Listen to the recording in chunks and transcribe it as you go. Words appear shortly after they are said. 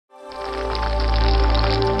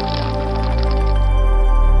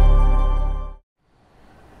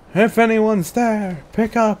If anyone's there,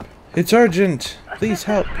 pick up. It's urgent. Please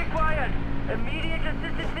help. Required. Immediate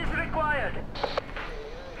assistance is required.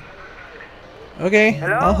 Okay,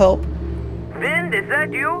 Hello? I'll help. Vind, is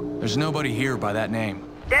that you? There's nobody here by that name.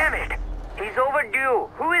 Damn it. He's overdue.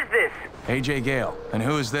 Who is this? Ajay Ghale. And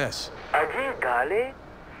who is this? Ajay Ghale?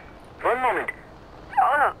 One moment.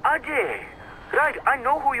 Ajay. Right, I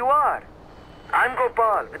know who you are. I'm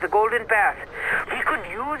Gopal with the Golden Pass. We could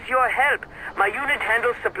use your help. My unit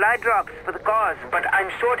handles supply drops for the cause, but I'm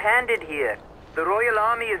short-handed here. The Royal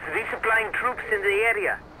Army is resupplying troops in the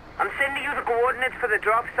area. I'm sending you the coordinates for the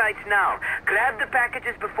drop sites now. Grab the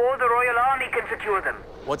packages before the Royal Army can secure them.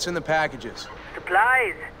 What's in the packages?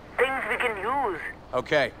 Supplies. Things we can use.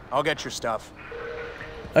 Okay, I'll get your stuff.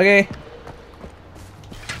 Okay.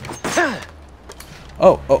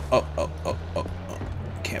 Oh.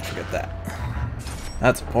 Can't forget that.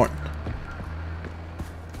 That's important.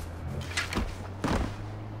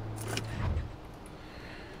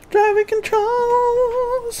 Driving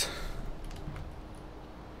controls.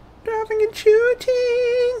 Driving and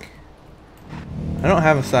shooting. I don't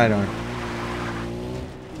have a sidearm.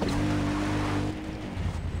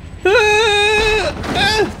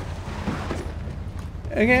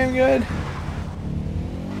 Okay, I'm good.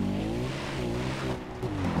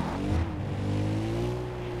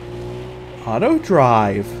 Auto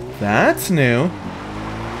drive. That's new.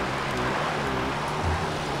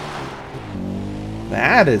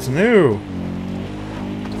 That is new.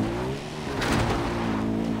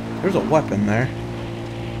 There's a weapon there,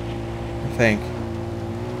 I think.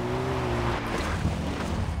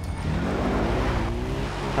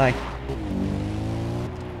 Hi.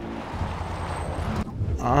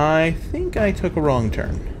 I think I took a wrong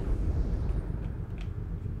turn.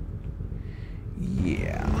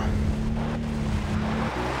 Yeah.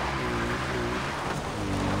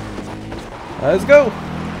 Let's go.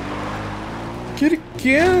 Get it,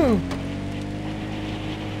 go.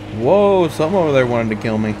 Whoa, some over there wanted to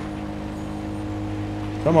kill me.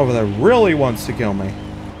 Some over there really wants to kill me.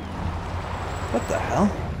 What the hell?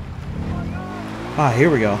 Ah,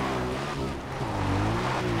 here we go.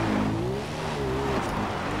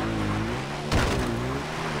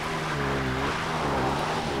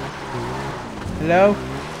 Hello?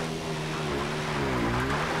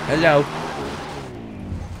 Hello?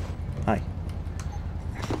 Hi.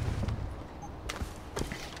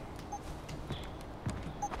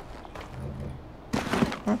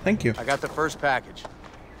 Oh, thank you. I got the first package.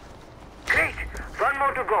 Great. One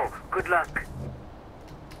more to go. Good luck.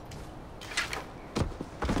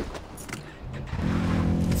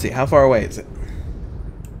 Let's see, how far away is it?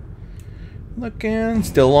 Looking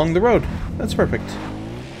still along the road. That's perfect.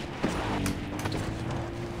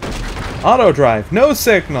 Auto drive, no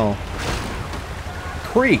signal.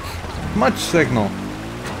 Creek, much signal.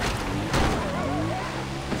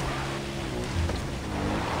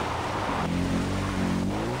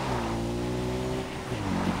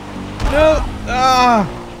 No,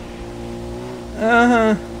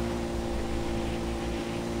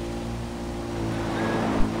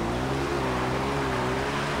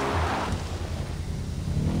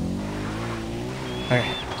 Okay.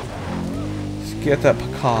 Let's get that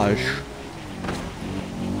package.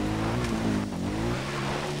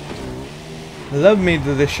 Love me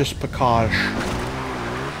delicious package.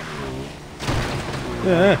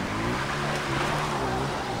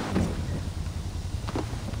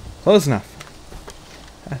 Close enough.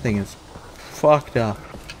 That thing is fucked up.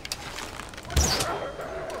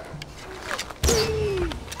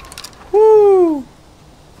 Woo!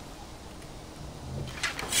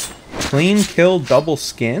 Clean kill double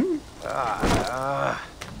skin?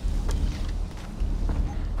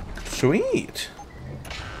 Sweet.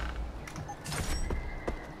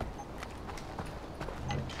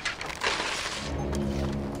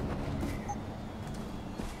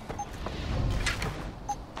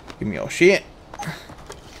 Give me all shit.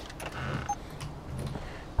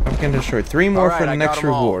 I'm gonna destroy 3 more for the next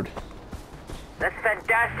reward. That's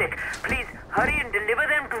fantastic. Please hurry and deliver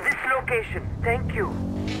them to this location. Thank you.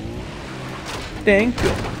 Thank you.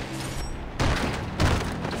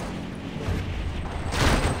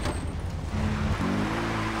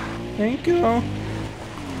 Thank you.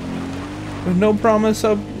 With no promise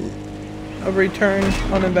of return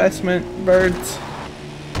on investment. Birds.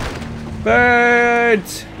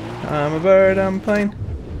 Birds! I'm a bird, I'm a plane.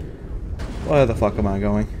 Where the fuck am I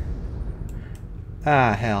going?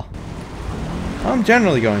 Ah, hell. I'm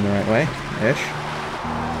generally going the right way. Ish.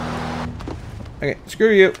 Okay,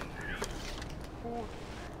 screw you. Food.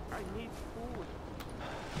 I need food.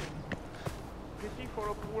 Pity for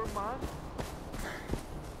a poor man.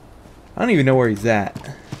 I don't even know where he's at.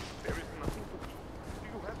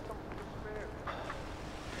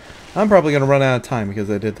 I'm probably gonna run out of time because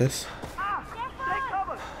I did this.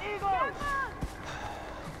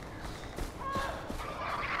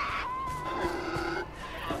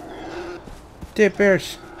 Dip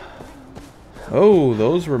bears. Oh,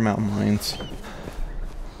 those were mountain lions.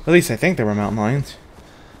 At least I think they were mountain lions.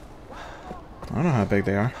 I don't know how big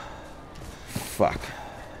they are. Fuck.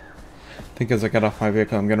 I think as I get off my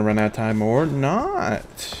vehicle, I'm gonna run out of time or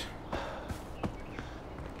not.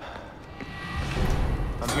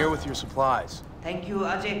 I'm here with your supplies. Thank you,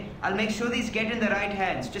 Ajay. I'll make sure these get in the right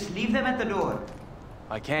hands. Just leave them at the door.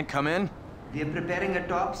 I can't come in? We are preparing a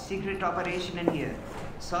top secret operation in here.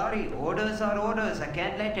 Sorry, orders are orders. I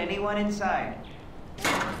can't let anyone inside.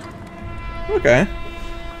 Okay.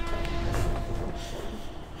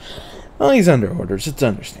 Well, he's under orders. It's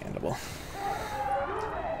understandable.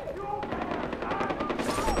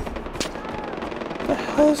 What the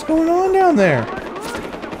hell is going on down there?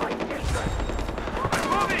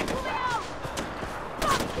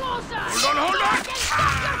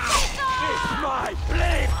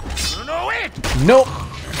 Nope.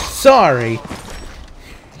 Sorry.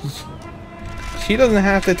 She doesn't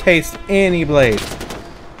have to taste any blade.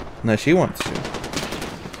 Unless she wants to.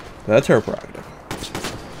 That's her prerogative.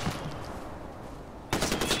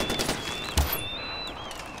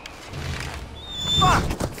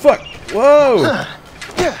 Fuck! Whoa!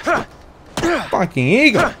 Fucking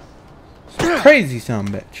eagle! Crazy son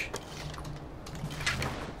of a bitch.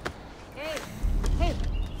 Hey,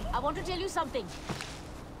 I want to tell you something.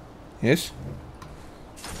 Yes?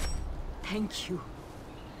 Thank you.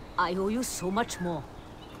 I owe you so much more.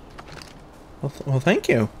 Well, thank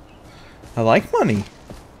you. I like money.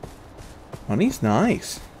 Money's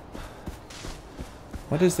nice.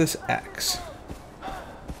 What is this X?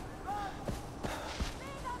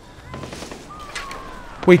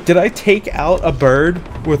 Wait, did I take out a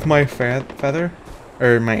bird with my feather?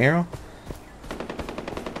 Or my arrow?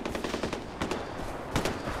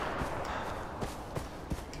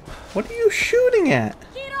 What are you shooting at?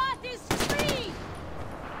 Kyrat is free!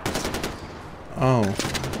 Oh.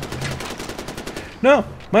 No!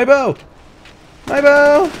 My bow! My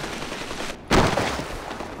bow!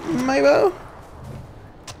 My bow!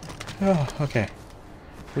 Oh, okay.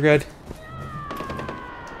 We're good.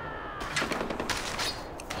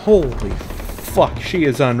 Holy fuck, she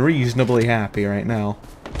is unreasonably happy right now.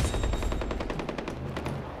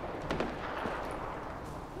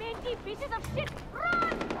 Mangy pieces of shit!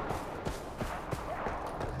 Run!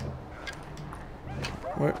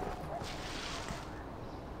 Where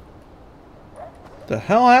the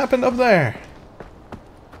hell happened up there?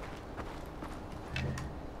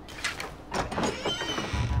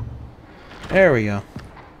 There we go.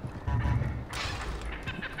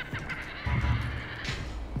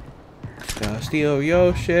 Gotta steal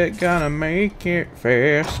your shit, gotta make it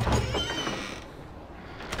fast.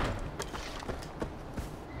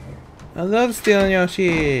 I love stealing your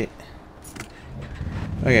shit.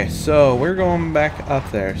 Okay, so we're going back up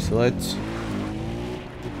there, so let's...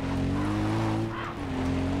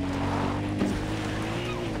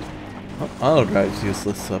 Oh, auto drive's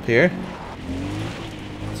useless up here.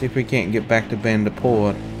 See if we can't get back to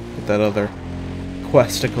Bandaport with that other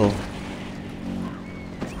questicle.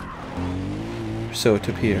 So it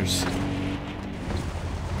appears.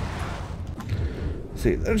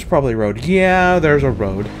 See, there's probably a road. Yeah, there's a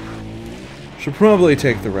road. Should probably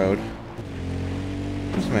take the road.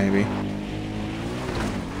 Just maybe.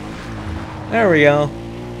 There we go.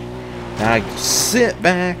 Now I sit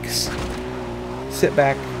back,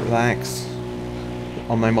 relax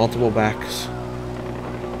on my multiple backs.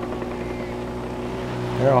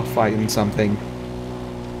 They're all fighting something.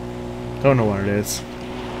 Don't know what it is.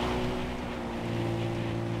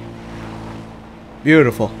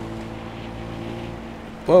 Beautiful.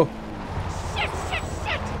 Whoa. Shit, shit,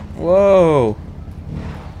 shit! Whoa.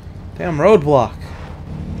 Damn roadblock.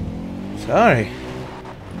 Sorry.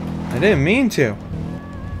 I didn't mean to.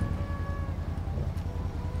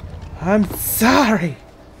 I'm sorry.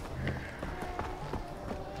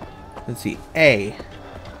 Let's see. A.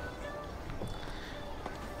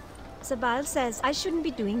 Sabal says I shouldn't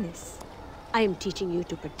be doing this. I am teaching you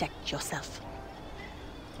to protect yourself.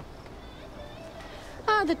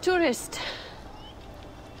 Ah, the tourist.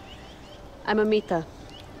 I'm Amita.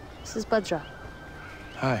 This is Bhadra.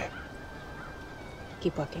 Hi.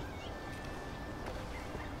 Keep walking.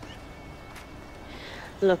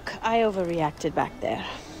 Look, I overreacted back there.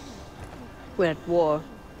 We're at war.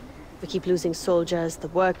 We keep losing soldiers, the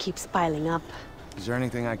work keeps piling up. Is there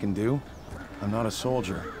anything I can do? I'm not a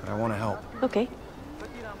soldier, but I want to help. Okay.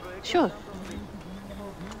 Sure.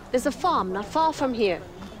 There's a farm not far from here.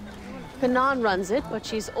 Kanan runs it, but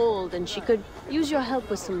she's old and she could use your help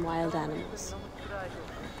with some wild animals.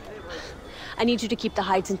 I need you to keep the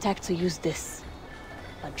hides intact, so use this.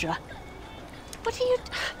 Bhadra. What are you...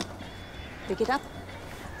 Pick it up.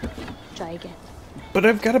 Try again. But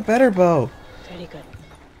I've got a better bow. Very good.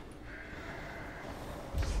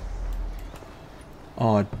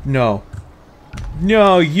 Oh, no.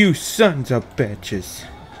 No, you sons of bitches.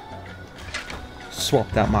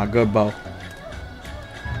 Swapped out my good bow.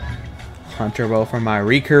 Hunter bow for my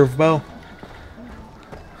recurve bow.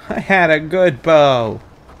 I had a good bow.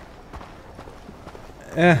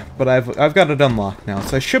 But I've got it unlocked now,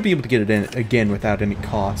 so I should be able to get it in again without any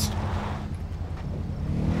cost.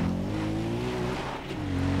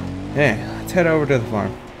 Hey, let's head over to the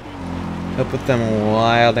farm. Help with them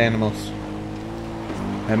wild animals.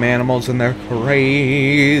 Them animals and their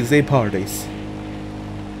crazy parties.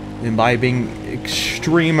 Imbibing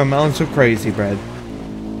extreme amounts of crazy bread.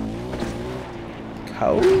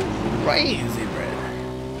 Crazy bread.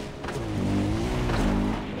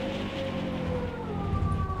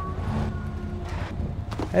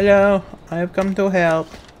 Hello, I have come to help.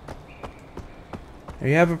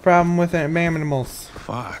 You have a problem with animals?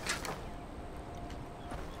 Fuck.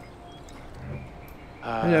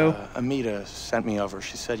 Hello. Amita sent me over.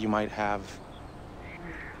 She said you might have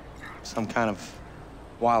some kind of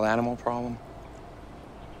wild animal problem.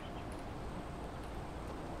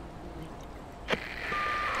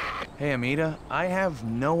 Hey, Amita, I have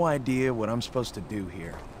no idea what I'm supposed to do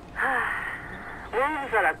here.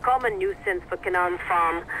 Wolves are a common nuisance for Kanan's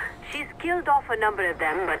farm. She's killed off a number of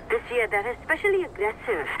them, but this year they're especially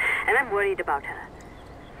aggressive, and I'm worried about her.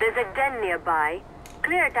 There's a den nearby.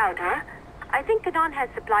 Clear it out, huh? I think Kanan has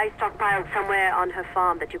supplies stockpiled somewhere on her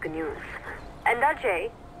farm that you can use. And Ajay,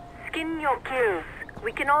 skin your kills.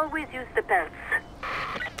 We can always use the pelts.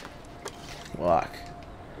 Fuck.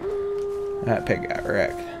 That pig got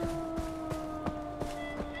wrecked.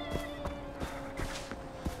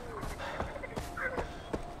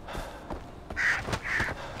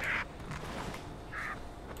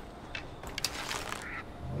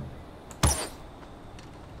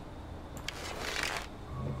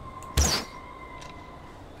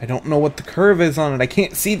 I don't know what the curve is on it. I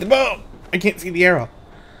can't see the bow. I can't see the arrow.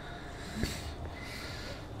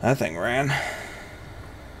 That thing ran.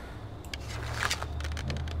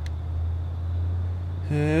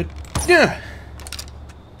 Yeah.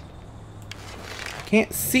 I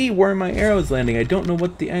can't see where my arrow's landing. I don't know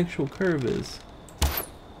what the actual curve is.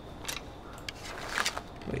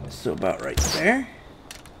 Wait, it's still about right there.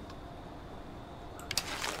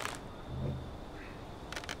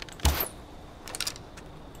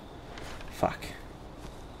 Fuck.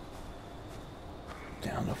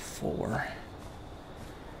 Down to 4.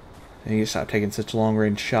 I need to stop taking such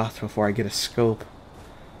long-range shots before I get a scope.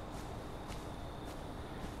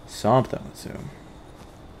 Something would zoom.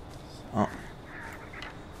 Something.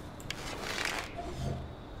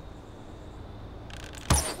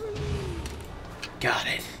 Got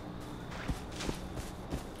it.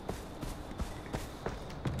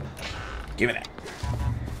 Give me that.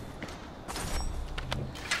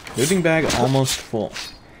 Looting bag almost full.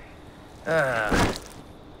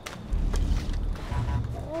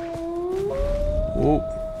 Whoa.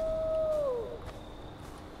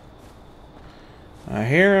 I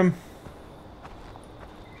hear him.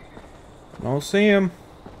 Don't see him.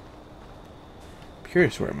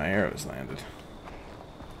 Curious where my arrows landed.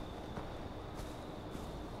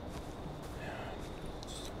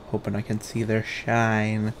 Just hoping I can see their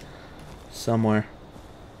shine somewhere.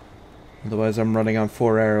 Otherwise, I'm running on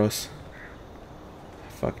 4 arrows.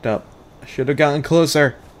 I fucked up. I should have gotten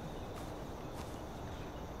closer.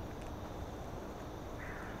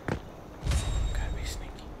 Gotta be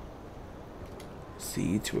sneaky.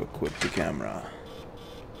 C to equip the camera.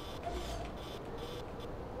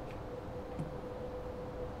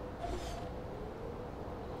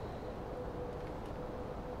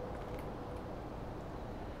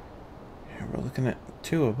 Here, we're looking at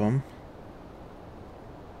 2 of them.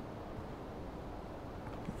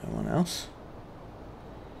 No one else?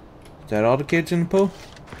 Is that all the kids in the pool?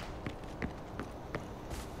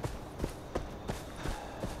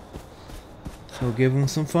 So give them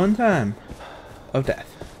some fun time of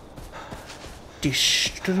death.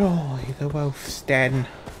 Destroy the wolf's den.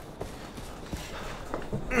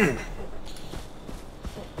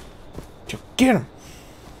 So get him.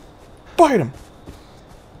 Bite him.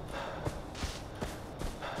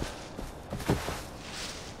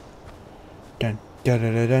 Dun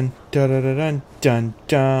dun dun dun dun dun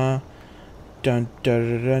dun dun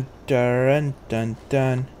dun dun dun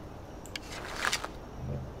dun.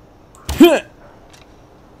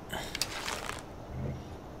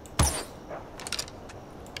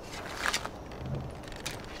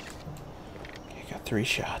 got 3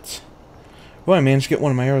 shots. Well, I managed to get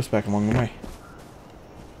one of my arrows back along the way.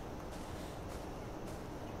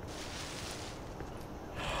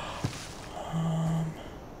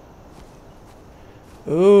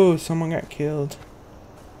 Oh, someone got killed.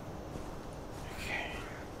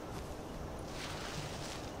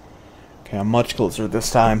 Okay, I'm much closer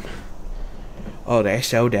this time. Oh, they're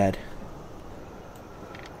so dead.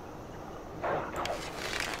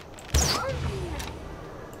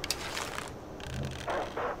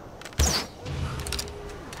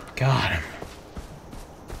 Got him.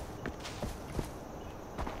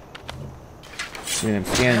 Give me them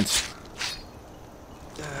skins.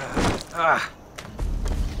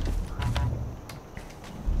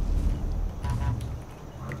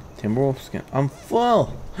 Timberwolf skin. I'm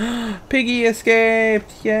full. Piggy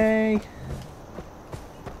escaped. Yay.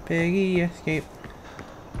 Piggy escaped.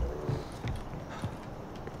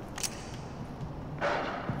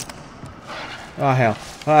 Oh hell.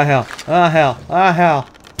 Oh hell. Oh hell. Oh hell.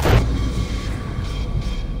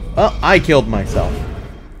 Oh, I killed myself.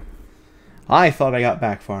 I thought I got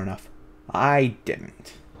back far enough. I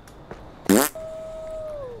didn't.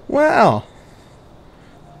 Well,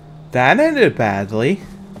 that ended badly.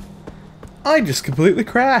 I just completely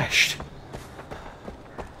crashed.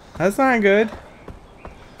 That's not good.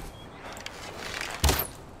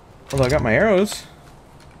 Although I got my arrows.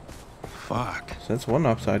 Fuck. So that's one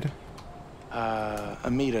upside.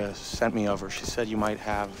 Amita sent me over. She said you might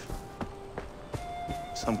have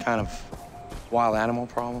some kind of wild animal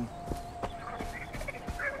problem.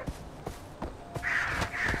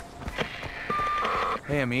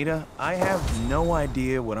 Hey, Amita, I have no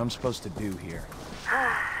idea what I'm supposed to do here.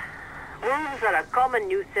 Wolves are a common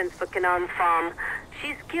nuisance for Canaan Farm.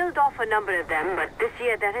 She's killed off a number of them, but this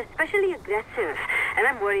year they're especially aggressive, and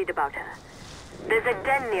I'm worried about her. There's a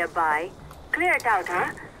den nearby. Clear it out,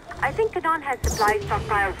 huh? I think Canaan has supplies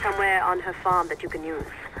stockpiled somewhere on her farm that you can use.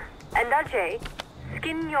 And Ajay,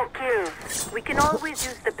 skin your kills. We can always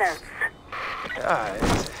use the pelts.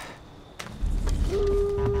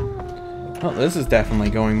 Well, this is definitely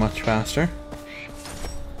going much faster.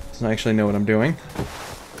 Doesn't actually know what I'm doing.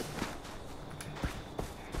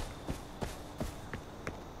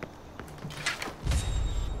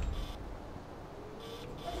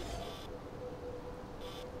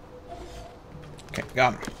 Okay,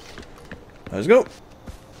 got him. Let's go.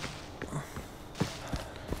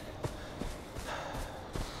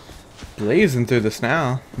 Blazing through this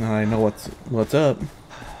now. Now I know what's up.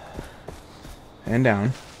 And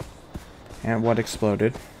down. And what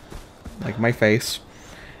exploded. Like my face.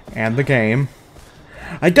 And the game.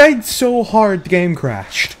 I died so hard the game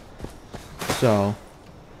crashed. So.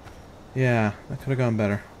 Yeah, that could have gone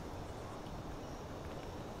better.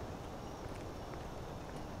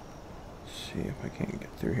 See if I can't get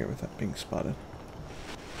through here without being spotted.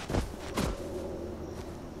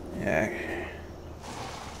 Yeah.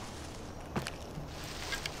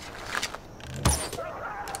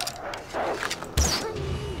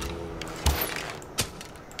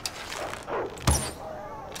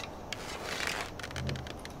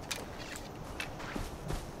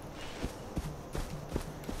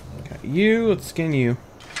 Got you, let's skin you.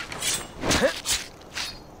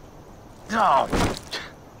 Oh.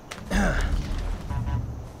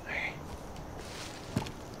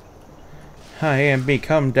 I am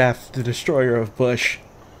become death, the destroyer of bush.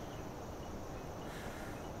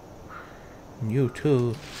 You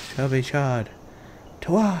too shall be shod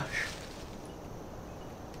to wash.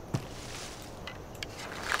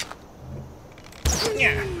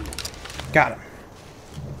 Yeah, got him.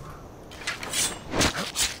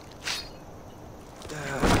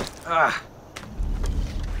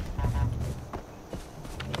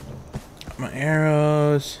 My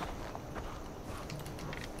arrows.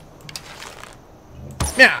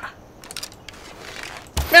 Yeah.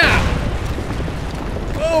 Yeah.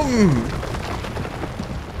 Boom.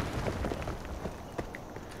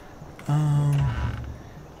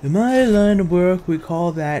 In my line of work, we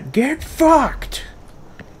call that get fucked.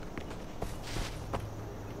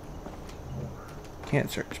 Can't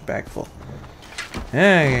search. Bag full.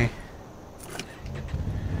 Okay.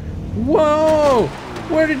 Whoa!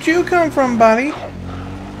 Where did you come from, buddy?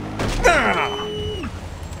 Ah!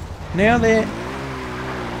 Nailed it.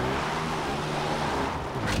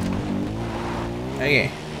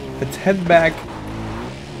 Okay, let's head back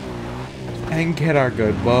and get our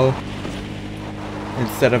good bow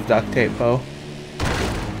instead of duct tape bow.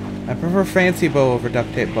 I prefer fancy bow over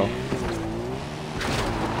duct tape bow.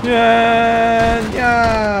 Yeah,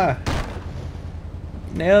 yeah.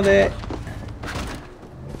 Nailed it.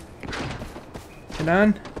 Get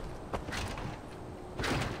on.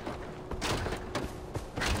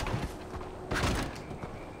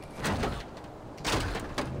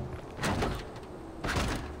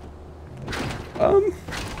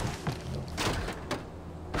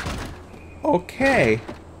 Okay.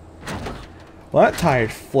 Well, that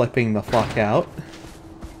tire's flipping the fuck out.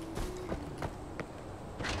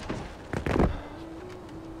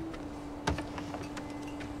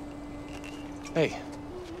 Hey.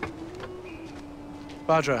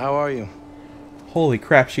 Badra, how are you? Holy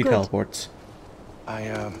crap, she Good. teleports.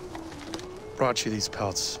 I, brought you these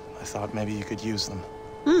pelts. I thought maybe you could use them.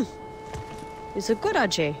 These are good,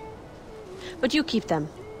 Ajay. But you keep them.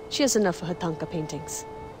 She has enough for her Tanka paintings.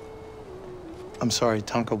 I'm sorry,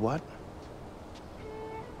 Tanka what?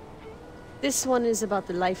 This one is about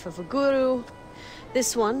the life of a guru.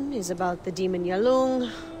 This one is about the demon Yalung.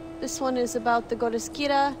 This one is about the goddess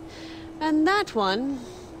Kira. And that one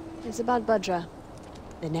is about Badra,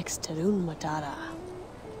 the next Tarun Matara.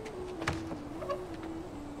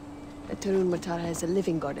 The Tarun Matara is a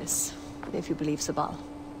living goddess, if you believe Sabal.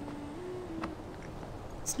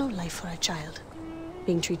 It's no life for a child,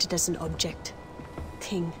 being treated as an object,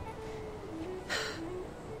 thing.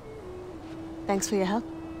 Thanks for your help.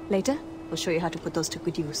 Later, we'll show you how to put those to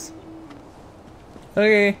good use.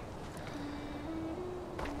 Okay.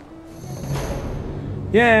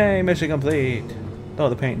 Yay, mission complete. Throw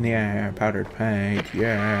the paint in the air, powdered paint,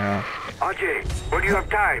 yeah. Ajay, when you have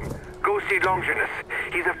time, go see Longinus.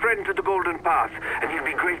 He's a friend to the Golden Path, and he'll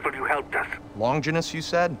be grateful you helped us. Longinus, you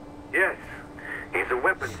said? Yes, he's a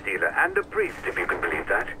weapons dealer and a priest, if you can believe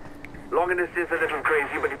that. Longinus is a little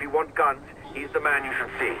crazy, but if you want guns, he's the man you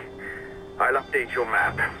should see. I'll update your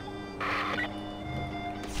map.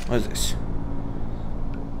 What is this?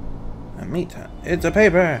 A meter. It's a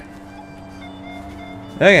paper.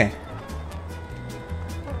 Okay.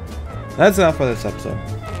 That's enough for this episode.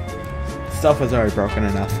 Stuff was already broken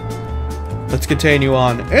enough. Let's continue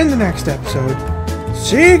on in the next episode.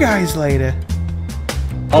 See you guys later.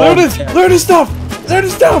 Learn his stuff! Learn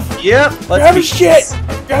his stuff! Yep. Grab his shit!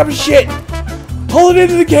 Grab his shit! Pull it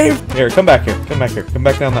into the cave! Here, come back here. Come back here. Come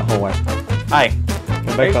back down that hallway. Hi.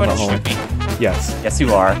 Come back down that hallway. Yes. Yes,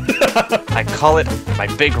 you are. I call it my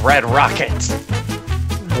big red rocket.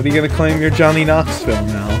 What are you gonna claim your Johnny Knoxville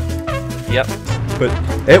now? Yep. But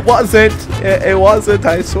it wasn't. It wasn't.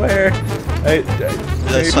 I swear.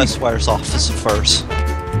 I swear it's Officer first.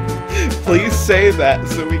 Please say that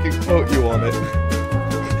so we can quote you on it.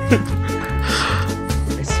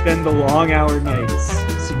 I spend the long hour nights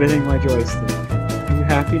spinning my joystick. Are you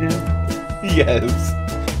happy now? Yes.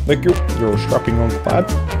 Thank you. You're a strapping young lad.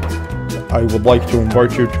 I would like to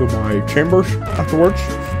invite you to my chambers afterwards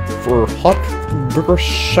for hot, vigorous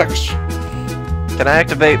sex. Can I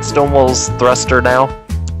activate Stonewall's thruster now?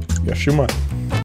 Yes, you might.